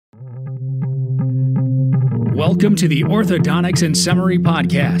Welcome to the Orthodontics in Summary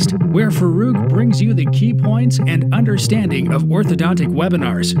podcast, where Farooq brings you the key points and understanding of orthodontic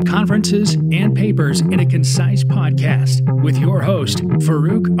webinars, conferences, and papers in a concise podcast with your host,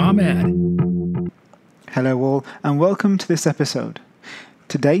 Farooq Ahmed. Hello all, and welcome to this episode.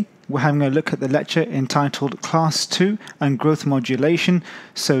 Today, we're having a look at the lecture entitled Class 2 and Growth Modulation,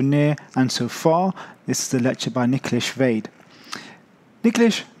 So Near and So Far. This is the lecture by Nikhilesh Vaid.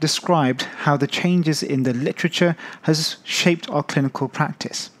 Nikhilesh described how the changes in the literature has shaped our clinical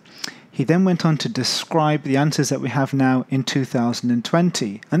practice. He then went on to describe the answers that we have now in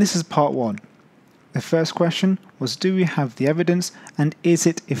 2020, and this is part 1. The first question was, do we have the evidence and is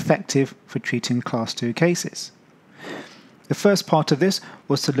it effective for treating Class 2 cases? The first part of this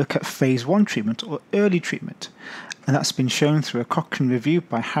was to look at phase 1 treatment or early treatment, and that's been shown through a Cochrane review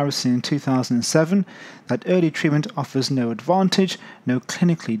by Harrison in 2007 that early treatment offers no advantage, no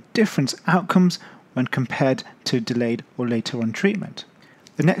clinically different outcomes when compared to delayed or later on treatment.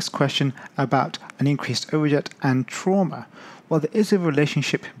 The next question about an increased overjet and trauma. Well, there is a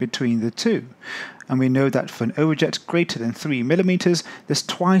relationship between the two, and we know that for an overjet greater than 3 millimeters, there's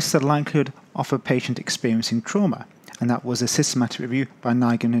twice the likelihood of a patient experiencing trauma, and that was a systematic review by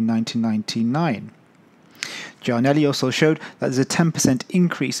Nguyen in 1999. Gianelly also showed that there's a 10%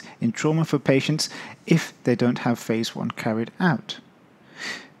 increase in trauma for patients if they don't have phase 1 carried out.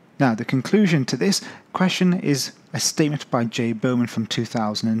 Now, the conclusion to this question is a statement by Bowman from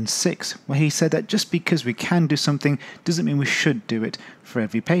 2006, where he said that just because we can do something doesn't mean we should do it for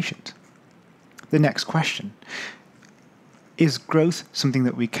every patient. The next question: is growth something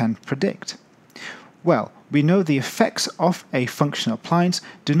that we can predict? Well, we know the effects of a functional appliance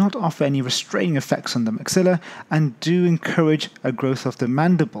do not offer any restraining effects on the maxilla and do encourage a growth of the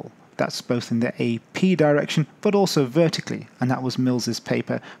mandible. That's both in the AP direction but also vertically, and that was Mills's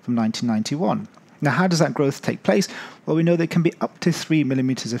paper from 1991. Now, how does that growth take place? Well, we know there can be up to 3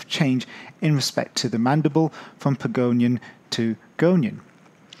 millimeters of change in respect to the mandible from pagonian to gonian.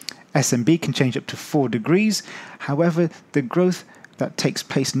 SMB can change up to 4 degrees. However, the growth that takes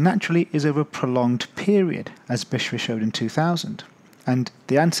place naturally is over a prolonged period, as Bishwa showed in 2000. And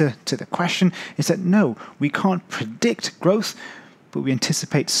the answer to the question is that no, we can't predict growth, but we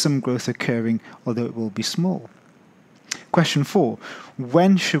anticipate some growth occurring, although it will be small. Question 4.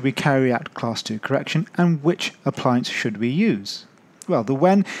 When should we carry out Class 2 correction, and which appliance should we use? Well, the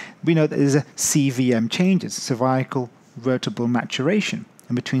when, we know that there's a CVM changes, cervical vertebral maturation,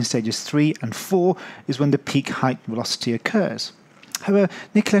 and between stages 3 and 4 is when the peak height velocity occurs. However,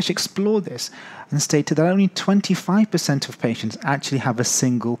 Nikhilesh explored this and stated that only 25% of patients actually have a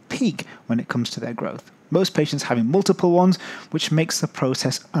single peak when it comes to their growth. Most patients having multiple ones, which makes the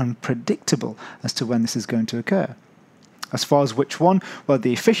process unpredictable as to when this is going to occur. As far as which one, well,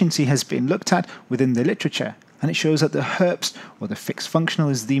 the efficiency has been looked at within the literature, and it shows that the herps, or the fixed functional,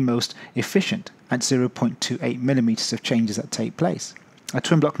 is the most efficient at 0.28 millimeters of changes that take place. A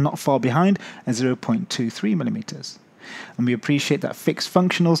twin block not far behind at 0.23 millimeters. And we appreciate that fixed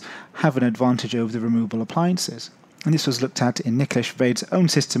functionals have an advantage over the removable appliances. And this was looked at in Nikhilesh Vaid's own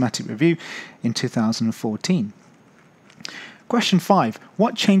systematic review in 2014. Question 5.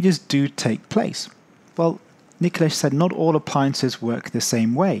 What changes do take place? Well, Nikhilesh said not all appliances work the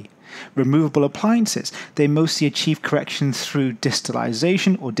same way. Removable appliances, they mostly achieve correction through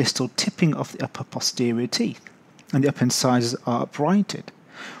distalization or distal tipping of the upper posterior teeth, and the upper incisors are uprighted.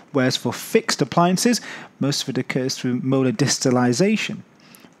 Whereas for fixed appliances, most of it occurs through molar distalization,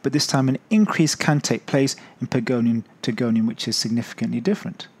 but this time an increase can take place in pagonian to gonian, which is significantly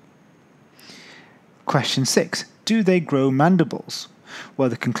different. Question 6. Do they grow mandibles? Well,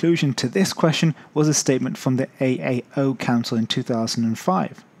 the conclusion to this question was a statement from the AAO Council in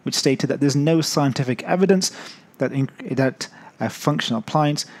 2005, which stated that there's no scientific evidence that a functional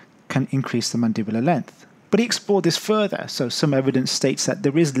appliance can increase the mandibular length. But he explored this further, so some evidence states that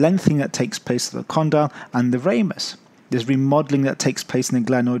there is lengthening that takes place in the condyle and the ramus. There's remodeling that takes place in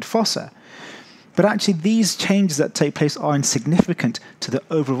the glenoid fossa. But actually these changes that take place are insignificant to the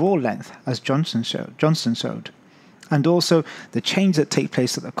overall length, as Johnson showed. And also the change that take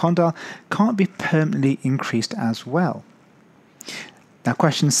place at the condyle can't be permanently increased as well. Now,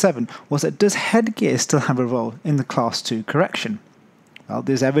 question 7 was that does headgear still have a role in the Class 2 correction? Well,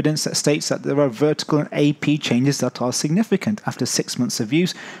 there's evidence that states that there are vertical and AP changes that are significant after 6 months of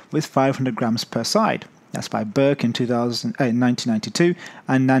use with 500 grams per side. That's by Burke in 1992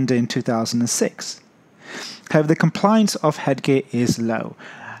 and Nanda in 2006. However, the compliance of headgear is low,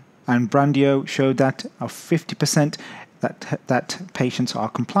 and Brandio showed that of 50% that patients are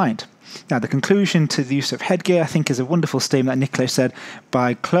compliant. Now, the conclusion to the use of headgear, I think, is a wonderful statement that Nikhilesh said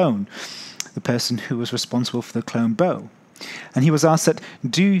by Clone. the person who was responsible for the clone bow. And he was asked that,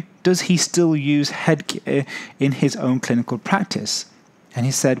 does he still use headgear in his own clinical practice? And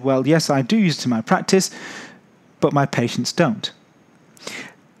he said, well, yes, I do use it in my practice, but my patients don't.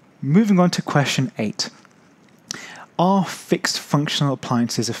 Moving on to question 8. Are fixed functional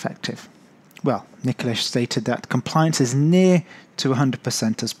appliances effective? Well, Nikhilesh stated that compliance is near to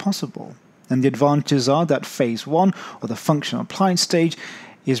 100% as possible. And the advantages are that phase 1, or the functional appliance stage,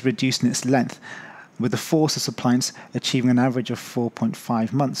 is reduced in its length, with the forceless appliance achieving an average of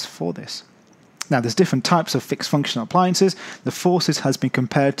 4.5 months for this. Now, there's different types of fixed functional appliances. The forces has been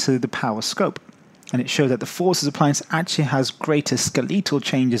compared to the power scope, and it showed that the forces appliance actually has greater skeletal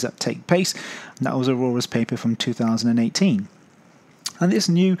changes that take place, and that was Aurora's paper from 2018. And this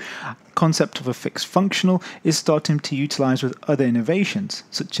new concept of a fixed functional is starting to utilize with other innovations,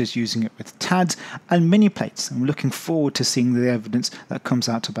 such as using it with TADs and mini plates, and we're looking forward to seeing the evidence that comes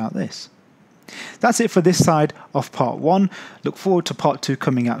out about this. That's it for this side of part 1. Look forward to part 2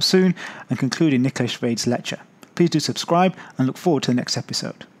 coming out soon and concluding Nikhilesh Vaid's lecture. Please do subscribe and look forward to the next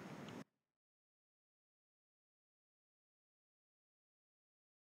episode.